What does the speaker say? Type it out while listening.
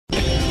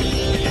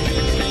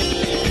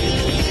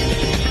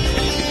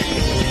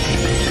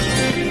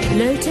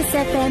Lotus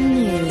FM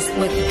News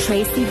with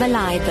Tracy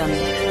Valaydham.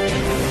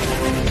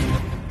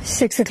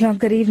 6 o'clock,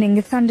 good evening.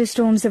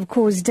 Thunderstorms have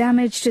caused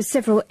damage to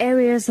several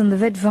areas on the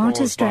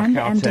Witwatersrand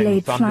and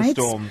delayed flights.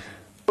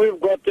 We've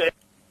got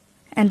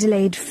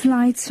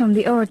from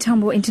the Ora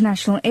Tambo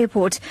International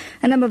Airport.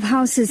 A number of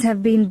houses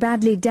have been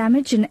badly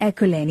damaged in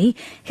Ekurhuleni.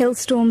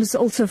 Hailstorms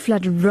also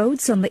flooded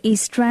roads on the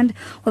East Rand,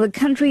 while the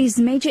country's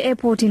major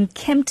airport in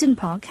Kempton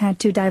Park had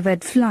to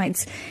divert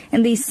flights.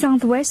 In the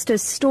southwest, a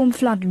storm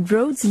flooded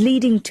roads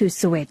leading to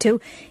Soweto.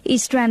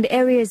 East Rand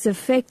areas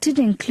affected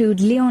include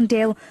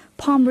Leondale,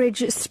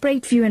 Palmridge,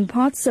 Spruitview and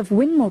parts of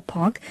Windmill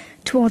Park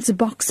towards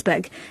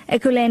Boksburg.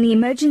 Ekurhuleni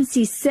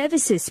Emergency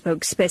Services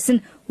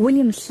spokesperson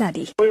William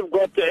Hladi. We've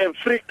got a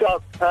freak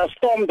out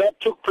storm that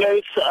took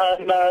place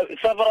and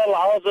several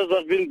houses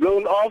have been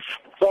blown off.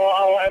 So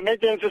our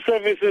emergency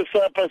services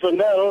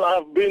personnel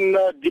have been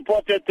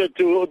deported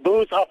to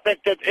those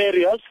affected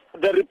areas.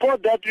 The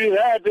report that we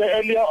had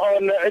earlier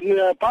on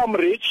in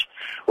Palmridge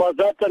was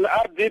that an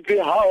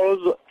RDP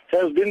house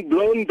has been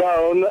blown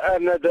down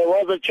and there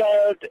was a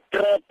child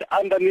trapped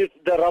underneath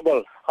the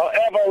rubble.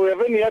 However, we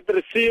haven't yet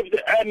received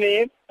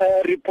any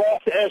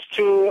report as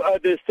to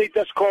the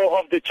status quo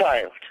of the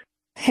child.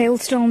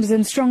 Hailstorms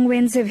and strong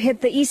winds have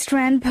hit the East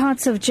Rand,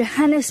 parts of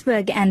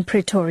Johannesburg and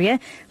Pretoria.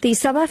 The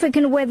South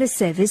African Weather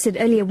Service had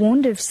earlier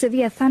warned of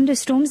severe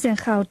thunderstorms in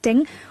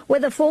Gauteng.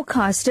 Weather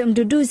forecaster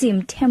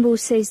Mduduzi Mthembu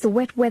says the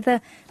wet weather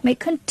may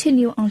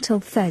continue until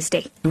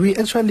Thursday. We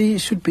actually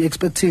should be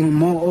expecting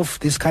more of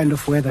this kind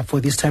of weather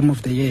for this time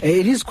of the year.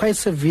 It is quite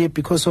severe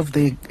because of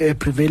the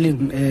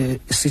prevailing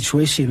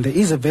situation. There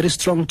is a very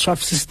strong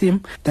trough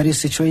system that is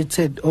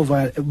situated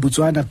over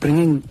Botswana,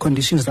 bringing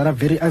conditions that are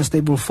very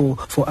unstable for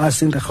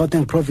us in the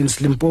Gauteng province,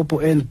 Limpopo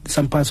and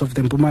some parts of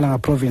the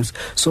Mpumalanga province.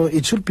 So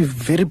it should be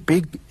very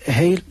big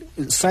hail,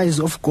 size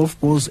of golf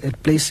balls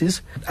at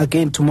places.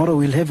 Again, tomorrow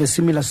we'll have a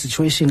similar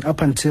situation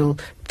up until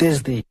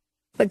Thursday.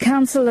 The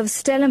Council of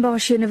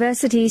Stellenbosch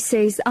University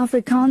says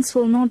Afrikaans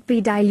will not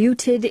be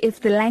diluted if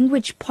the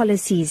language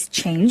policy is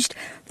changed.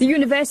 The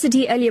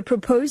university earlier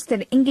proposed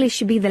that English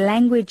should be the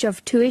language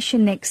of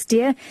tuition next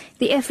year.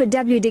 The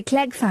F.W. de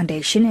Klerk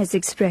Foundation has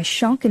expressed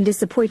shock and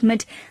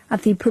disappointment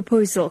at the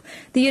proposal.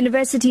 The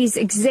university's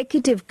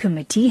executive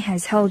committee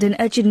has held an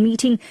urgent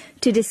meeting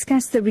to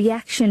discuss the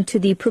reaction to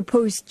the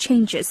proposed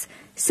changes.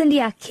 Cindy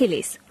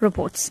Achilles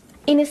reports.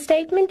 In a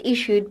statement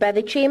issued by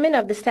the chairman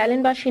of the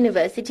Stellenbosch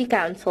University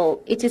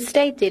Council, it is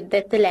stated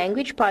that the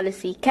language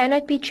policy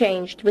cannot be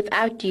changed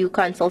without due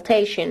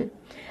consultation.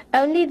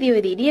 Only the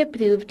already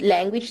approved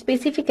language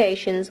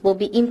specifications will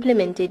be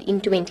implemented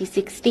in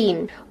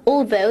 2016.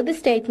 Although the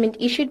statement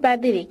issued by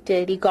the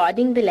rector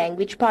regarding the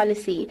language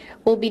policy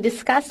will be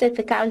discussed at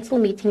the council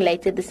meeting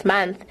later this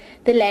month,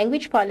 the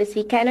language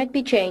policy cannot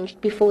be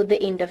changed before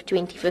the end of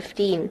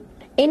 2015.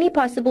 Any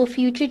possible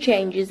future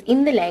changes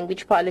in the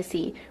language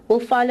policy will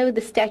follow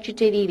the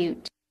statutory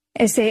route.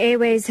 SA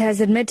Airways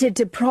has admitted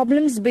to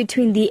problems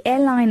between the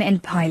airline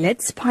and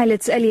pilots.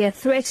 Pilots earlier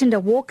threatened a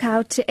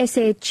walkout.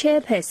 SA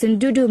chairperson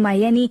Dudu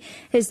Mayeni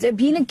has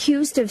been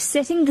accused of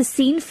setting the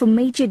scene for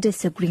major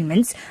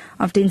disagreements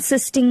after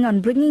insisting on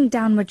bringing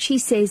down what she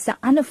says are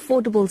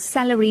unaffordable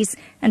salaries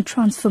and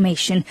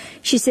transformation.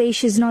 She says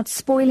she's not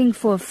spoiling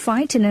for a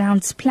fight and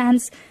announced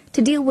plans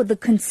to deal with the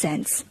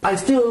concerns. I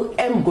still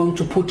am going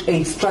to put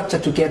a structure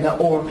together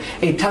or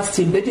a task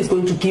team that is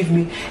going to give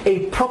me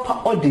a proper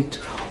audit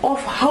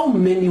of how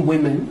many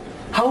women,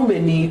 how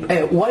many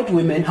white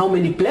women, how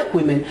many black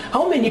women,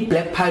 how many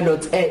black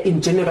pilots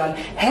in general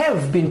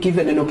have been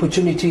given an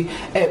opportunity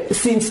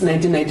since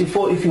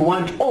 1994, if you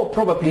want, or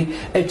probably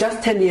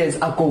just 10 years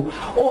ago.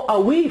 Or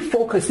are we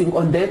focusing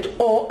on that,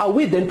 or are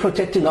we then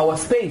protecting our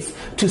space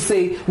to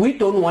say we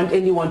don't want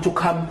anyone to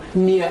come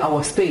near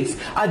our space?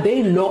 Are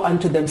they law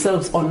unto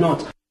themselves or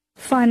not?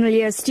 Final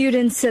year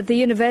students at the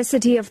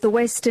University of the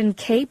Western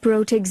Cape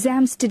wrote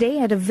exams today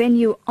at a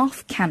venue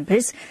off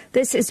campus.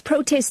 This is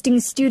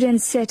protesting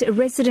students set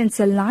residents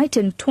alight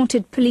and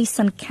taunted police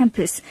on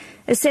campus.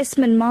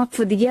 Assessment mark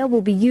for the year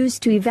will be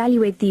used to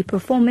evaluate the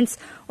performance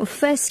of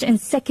first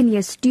and second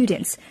year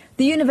students.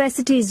 The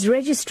university's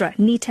registrar,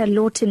 Nita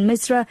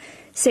Lawton-Misra,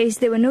 says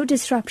there were no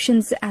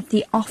disruptions at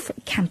the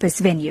off-campus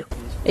venue.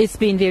 It's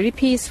been very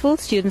peaceful.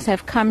 Students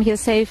have come here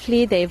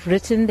safely. They've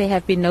written. There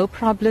have been no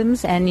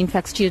problems. And in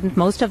fact,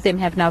 most of them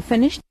have now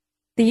finished.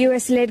 The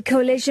US-led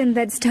coalition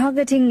that's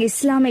targeting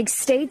Islamic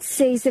State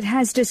says it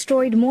has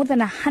destroyed more than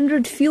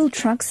 100 fuel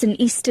trucks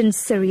in eastern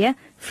Syria.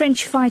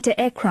 French fighter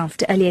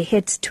aircraft earlier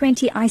hit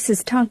 20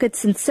 ISIS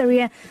targets in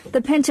Syria.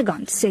 The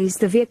Pentagon says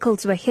the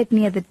vehicles were hit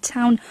near the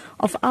town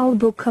of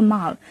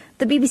Al-Bukamal.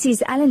 The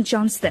BBC's Alan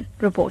Johnston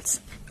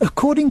reports.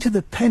 According to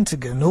the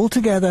Pentagon,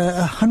 altogether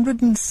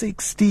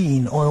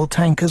 116 oil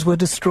tankers were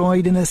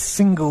destroyed in a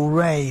single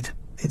raid.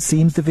 It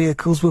seems the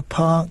vehicles were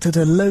parked at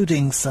a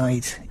loading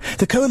site.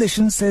 The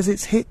coalition says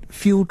it's hit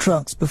fuel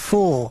trucks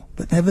before,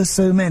 but never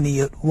so many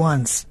at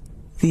once.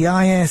 The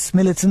IS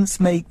militants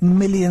make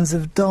millions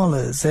of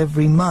dollars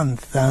every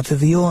month out of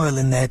the oil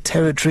in their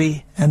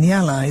territory, and the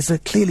Allies are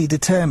clearly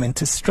determined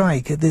to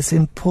strike at this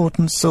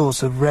important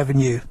source of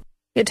revenue.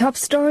 Your top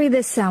story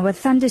this hour.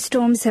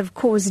 Thunderstorms have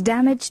caused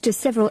damage to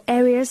several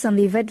areas on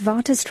the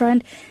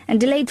Witwatersrand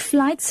and delayed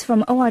flights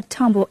from OR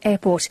Tambo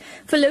Airport.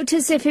 For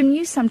Lotus FM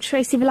News, I'm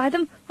Tracy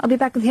Valaydham. I'll be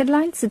back with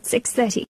headlines at 6:30.